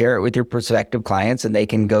you can share it with your prospective clients, and they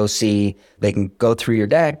can go through your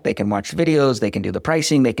deck, they can watch videos, they can do the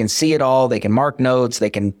pricing, they can see it all, they can mark notes, they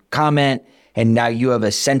can comment, and now you have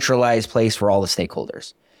a centralized place for all the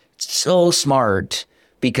stakeholders. It's so smart.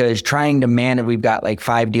 Because trying to manage, we've got like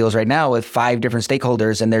 5 deals right now with 5 different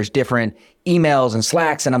stakeholders, and there's different emails and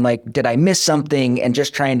Slacks, and I'm like, did I miss something? And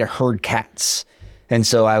just trying to herd cats. And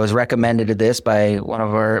so I was recommended to this by one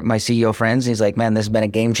of my CEO friends. He's like, man, this has been a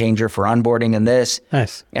game changer for onboarding and this.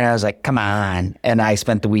 Nice. And I was like, come on. And I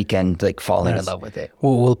spent the weekend falling in love with it.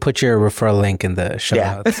 We'll put your referral link in the show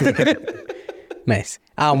notes. Nice.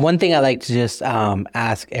 One thing I like to just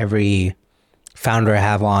ask every founder I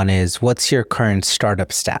have on is, what's your current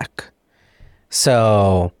startup stack?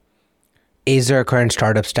 So is there a current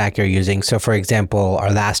startup stack you're using? So for example,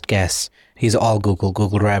 our last guest, he's all Google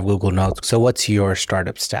Drive, Google Notes. So what's your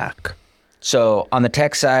startup stack? So on the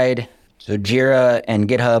tech side, so Jira and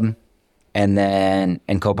GitHub,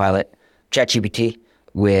 and Copilot, ChatGPT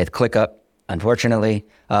with ClickUp, unfortunately,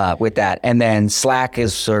 with that. And then Slack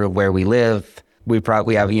is sort of where we live. We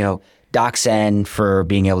have, DocSend for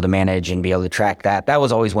being able to manage and be able to track that. That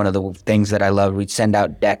was always one of the things that I loved. We'd send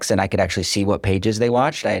out decks and I could actually see what pages they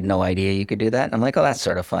watched. I had no idea you could do that. And I'm like, oh, that's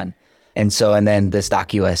sort of fun. And then this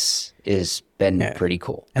DocUS has been pretty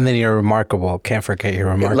cool. And then your Remarkable. Can't forget your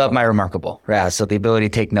Remarkable. I love my Remarkable. Yeah. So the ability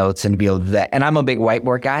to take notes and be able to do that. And I'm a big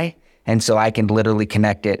whiteboard guy. And so I can literally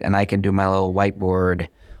connect it and I can do my little whiteboard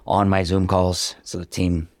on my Zoom calls. So the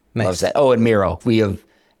team loves that. Oh, and Miro. We have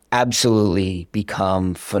absolutely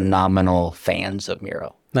become phenomenal fans of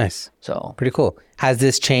Miro. Nice. So pretty cool. Has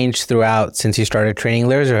this changed throughout since you started training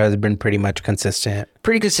layers, or has it been pretty much consistent?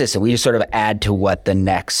 Pretty consistent. We just sort of add to what the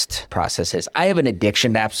next process is. I have an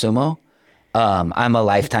addiction to AppSumo. I'm a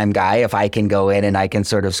lifetime guy. If I can go in and I can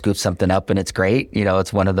sort of scoop something up and it's great,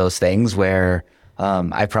 it's one of those things where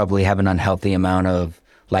I probably have an unhealthy amount of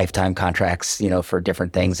lifetime contracts, for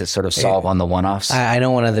different things that sort of solve on the one-offs. I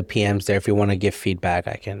know one of the PMs there. If you want to give feedback,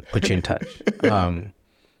 I can put you in touch.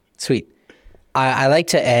 Sweet. I like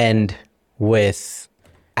to end with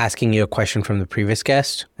asking you a question from the previous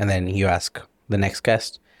guest, and then you ask the next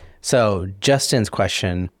guest. So Justin's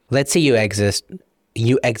question, let's say you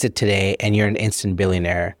exit today and you're an instant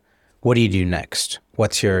billionaire. What do you do next?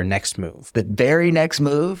 What's your next move? The very next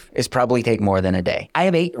move is probably take more than a day. I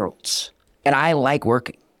have 8-year-olds and I like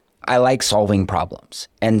working. I like solving problems.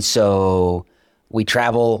 And so we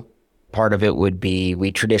travel. Part of it would be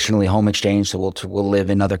we traditionally home exchange, so we'll live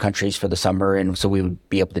in other countries for the summer, and so we would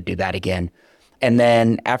be able to do that again. And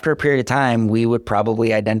then after a period of time, we would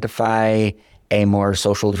probably identify a more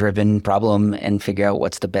social-driven problem and figure out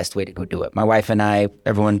what's the best way to go do it. My wife and I,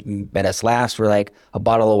 everyone met us last, we're like a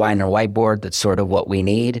bottle of wine or whiteboard, that's sort of what we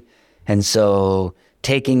need. And so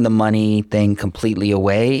taking the money thing completely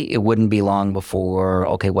away, it wouldn't be long before,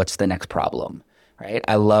 okay, what's the next problem, right?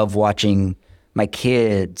 I love watching my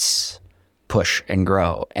kids push and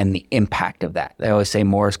grow and the impact of that. They always say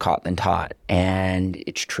more is caught than taught, and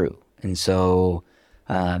it's true. And so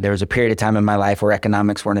there was a period of time in my life where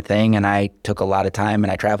economics weren't a thing, and I took a lot of time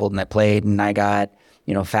and I traveled and I played and I got,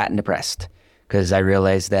 fat and depressed because I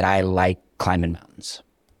realized that I like climbing mountains.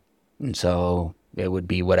 And so it would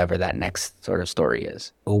be whatever that next sort of story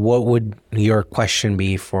is. What would your question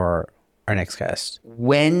be for our next guest?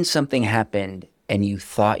 When something happened and you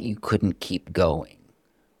thought you couldn't keep going,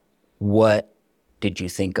 what did you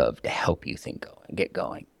think of to help you get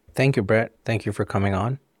going? Thank you, Bret. Thank you for coming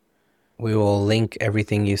on. We will link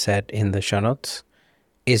everything you said in the show notes.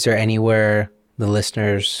 Is there anywhere the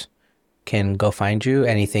listeners can go find you?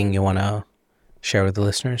 Anything you want to share with the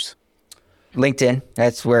listeners? LinkedIn.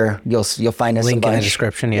 That's where you'll find us. Link in the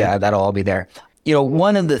description. Yeah, that'll all be there.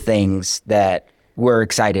 One of the things that we're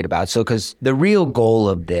excited about, so because the real goal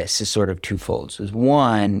of this is sort of twofold. So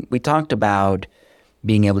one, we talked about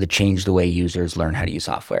being able to change the way users learn how to use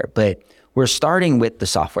software. But we're starting with the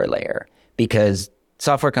software layer because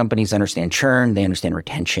software companies understand churn, they understand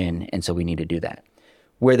retention, and so we need to do that.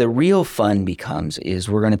 Where the real fun becomes is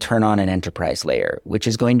we're going to turn on an enterprise layer, which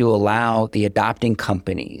is going to allow the adopting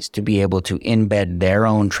companies to be able to embed their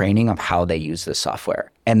own training of how they use the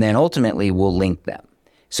software. And then ultimately we'll link them.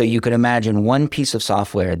 So you could imagine one piece of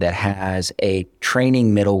software that has a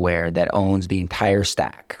training middleware that owns the entire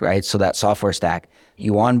stack, right? So that software stack,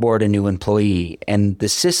 you onboard a new employee and the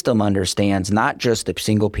system understands not just a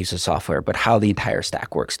single piece of software, but how the entire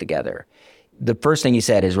stack works together. The first thing you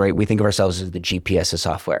said is, right, we think of ourselves as the GPS of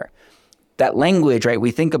software. That language, right,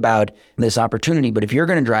 we think about this opportunity, but if you're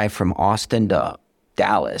going to drive from Austin to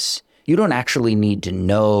Dallas, you don't actually need to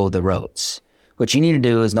know the roads. What you need to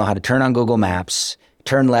do is know how to turn on Google Maps,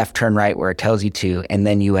 turn left, turn right where it tells you to, and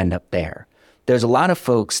then you end up there. There's a lot of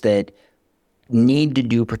folks that need to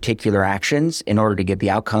do particular actions in order to get the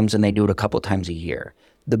outcomes, and they do it a couple times a year.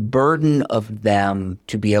 The burden of them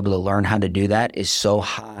to be able to learn how to do that is so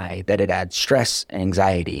high that it adds stress and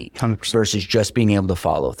anxiety 100%. Versus just being able to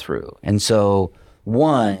follow through. And so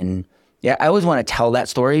I always want to tell that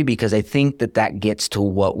story because I think that gets to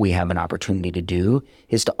what we have an opportunity to do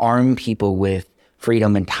is to arm people with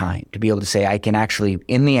freedom and time to be able to say, I can actually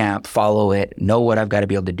in the app, follow it, know what I've got to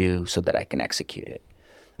be able to do so that I can execute it.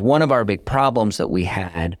 One of our big problems that we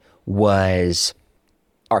had was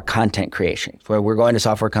our content creation, where we're going to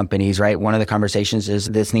software companies, right? One of the conversations is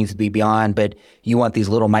this needs to be beyond, but you want these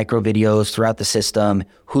little micro videos throughout the system.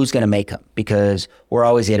 Who's going to make them? Because we're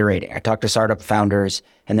always iterating. I talk to startup founders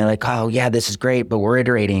and they're like, oh yeah, this is great, but we're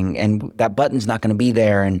iterating and that button's not going to be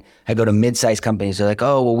there. And I go to mid-sized companies. They're like,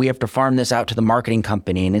 oh, well, we have to farm this out to the marketing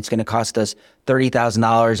company and it's going to cost us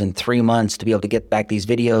 $30,000 in 3 months to be able to get back these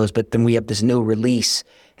videos. But then we have this new release.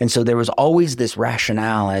 And so there was always this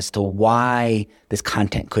rationale as to why this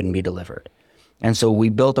content couldn't be delivered. And so we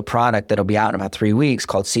built a product that'll be out in about 3 weeks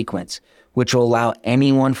called Sequence, which will allow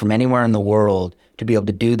anyone from anywhere in the world to be able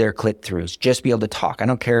to do their click-throughs, just be able to talk. I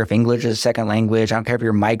don't care if English is a second language. I don't care if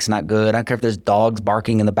your mic's not good. I don't care if there's dogs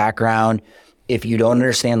barking in the background. If you don't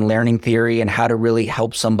understand learning theory and how to really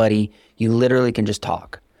help somebody, you literally can just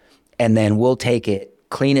talk. And then we'll take it,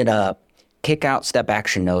 clean it up, kick out step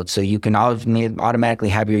action notes so you can automatically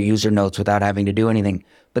have your user notes without having to do anything,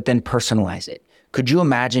 but then personalize it. Could you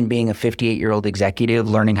imagine being a 58-year-old executive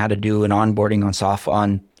learning how to do an onboarding on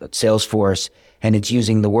Salesforce, and it's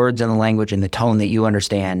using the words and the language and the tone that you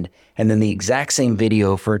understand, and then the exact same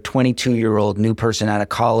video for a 22-year-old new person out of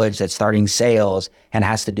college that's starting sales and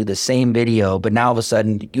has to do the same video, but now all of a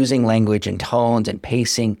sudden using language and tones and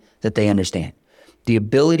pacing that they understand. The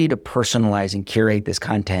ability to personalize and curate this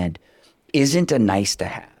content isn't a nice to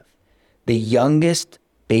have. The youngest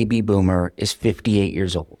baby boomer is 58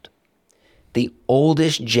 years old. The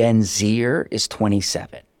oldest Gen Zer is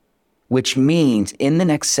 27, which means in the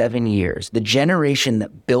next 7 years, the generation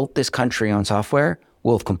that built this country on software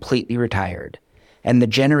will have completely retired. And the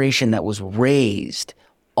generation that was raised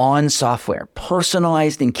on software,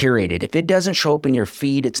 personalized and curated, if it doesn't show up in your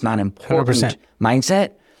feed, it's not important 100%.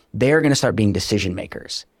 mindset, they're going to start being decision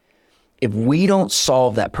makers. If we don't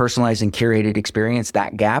solve that personalized and curated experience,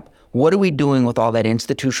 that gap, what are we doing with all that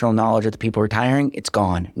institutional knowledge of the people retiring? It's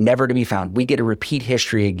gone, never to be found. We get to repeat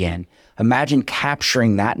history again. Imagine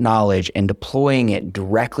capturing that knowledge and deploying it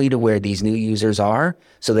directly to where these new users are,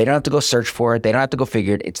 so they don't have to go search for it. They don't have to go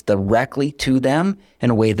figure it. It's directly to them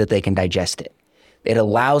in a way that they can digest it. It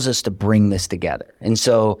allows us to bring this together. And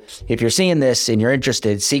so if you're seeing this and you're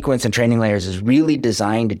interested, Sequence and Training Layers is really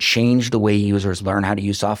designed to change the way users learn how to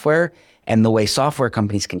use software and the way software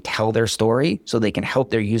companies can tell their story so they can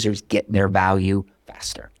help their users get their value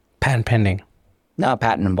faster. Patent pending. No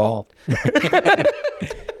patent involved.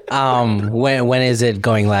 When is it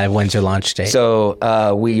going live? When's your launch date?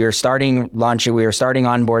 So we are starting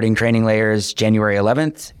onboarding Training Layers January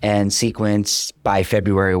 11th and Sequence by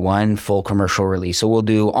February 1, full commercial release. So we'll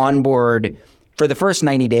do onboard for the first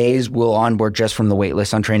 90 days. We'll onboard just from the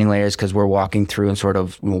waitlist on Training Layers because we're walking through and sort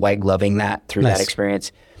of white gloving that through that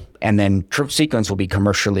experience. And then Sequence will be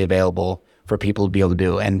commercially available for people to be able to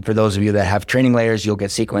do. And for those of you that have Training Layers, you'll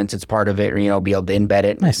get Sequence. It's part of it, be able to embed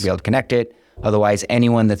it, be able to connect it. Otherwise,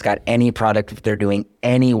 anyone that's got any product, if they're doing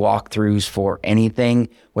any walkthroughs for anything,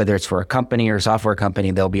 whether it's for a company or a software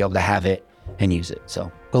company, they'll be able to have it and use it.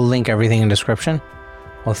 So we'll link everything in the description.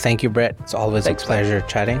 Well, thank you, Bret. It's always a pleasure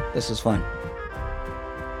chatting. This is fun.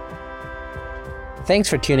 Thanks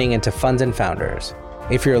for tuning into Funds and Founders.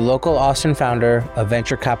 If you're a local Austin founder, a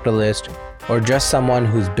venture capitalist, or just someone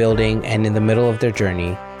who's building and in the middle of their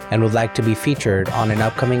journey and would like to be featured on an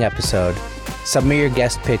upcoming episode, submit your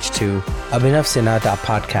guest pitch to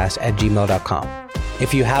abhinavsinha.podcast@gmail.com.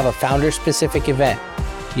 If you have a founder-specific event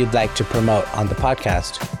you'd like to promote on the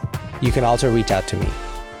podcast, you can also reach out to me.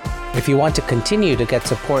 If you want to continue to get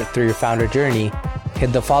support through your founder journey,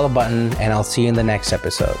 hit the follow button and I'll see you in the next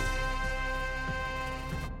episode.